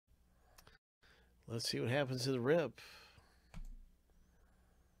Let's see what happens to the rip.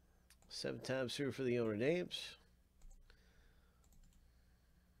 7 times through for the owner names.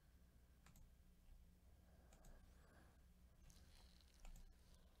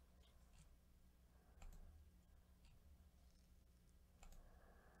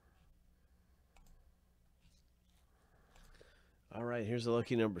 All right, here's the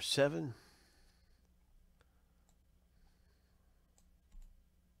lucky number 7.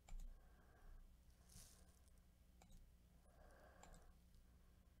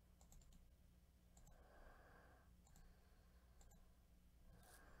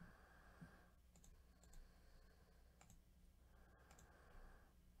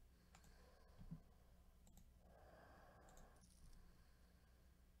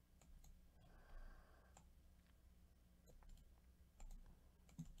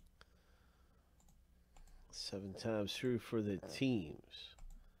 Seven times through for the teams.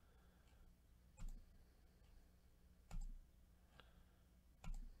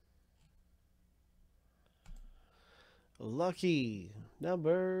 Lucky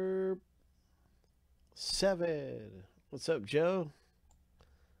number 7. What's up, Joe?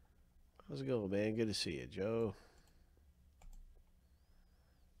 How's it going, man? Good to see you, Joe.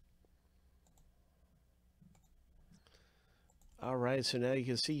 All right, so now you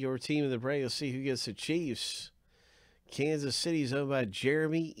can see your team in the break. Let's see who gets the Chiefs. Kansas City's owned by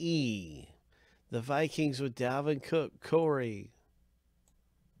Jeremy E. The Vikings with Dalvin Cook, Corey.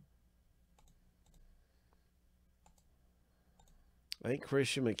 I think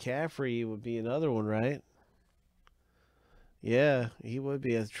Christian McCaffrey would be another one, right? Yeah, he would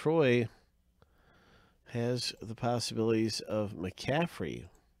be. Troy has the possibilities of McCaffrey.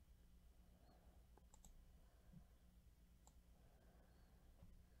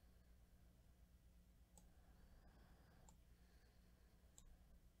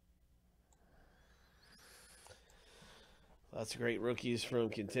 Lots of great rookies from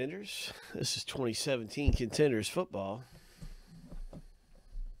Contenders. This is 2017 Contenders football.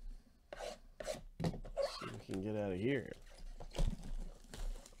 Let's see if we can get out of here.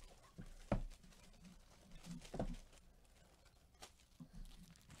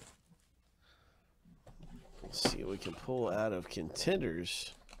 Let's see what we can pull out of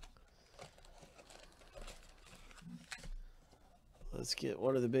Contenders. Let's get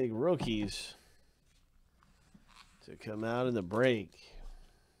one of the big rookies to come out in the break.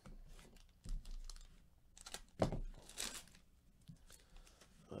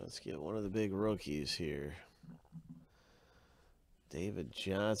 Let's get one of the big rookies here. David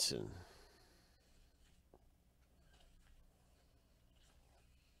Johnson.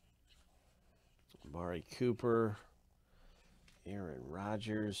 Amari Cooper. Aaron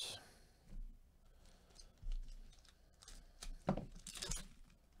Rodgers.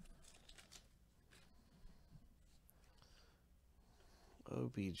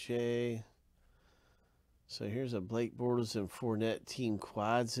 OBJ. So here's a Blake Bortles and Fournette team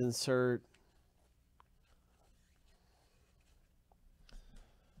quads insert.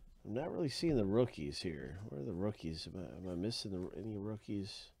 I'm not really seeing the rookies here. Where are the rookies? Am I missing any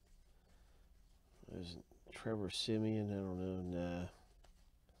rookies? There's Trevor Siemian. I don't know. Nah.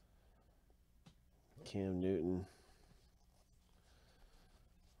 Cam Newton.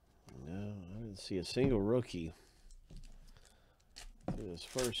 No, I didn't see a single rookie. His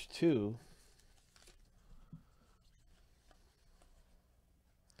first two.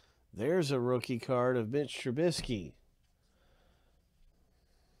 There's a rookie card of Mitch Trubisky.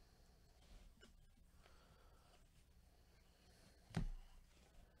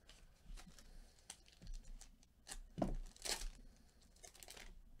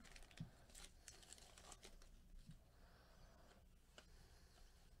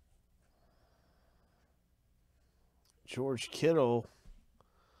 George Kittle.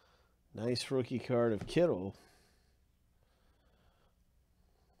 Nice rookie card of Kittle.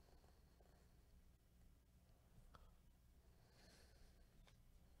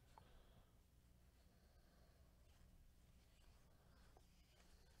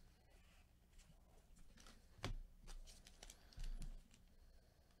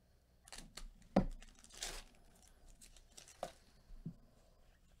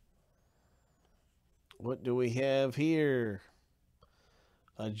 What do we have here?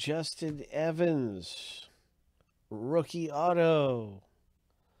 Justin Evans, rookie auto.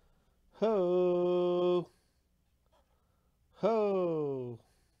 Ho! Ho!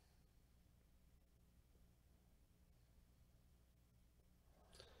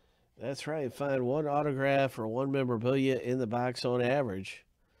 That's right. Find one autograph or one memorabilia in the box on average.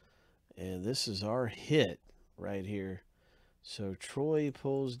 And this is our hit right here. So Troy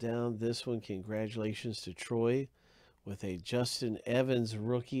pulls down this one. Congratulations to Troy with a Justin Evans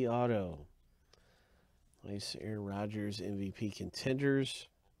rookie auto. Nice Aaron Rodgers MVP Contenders.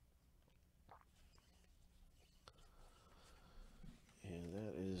 And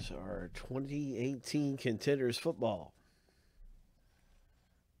that is our 2018 Contenders football.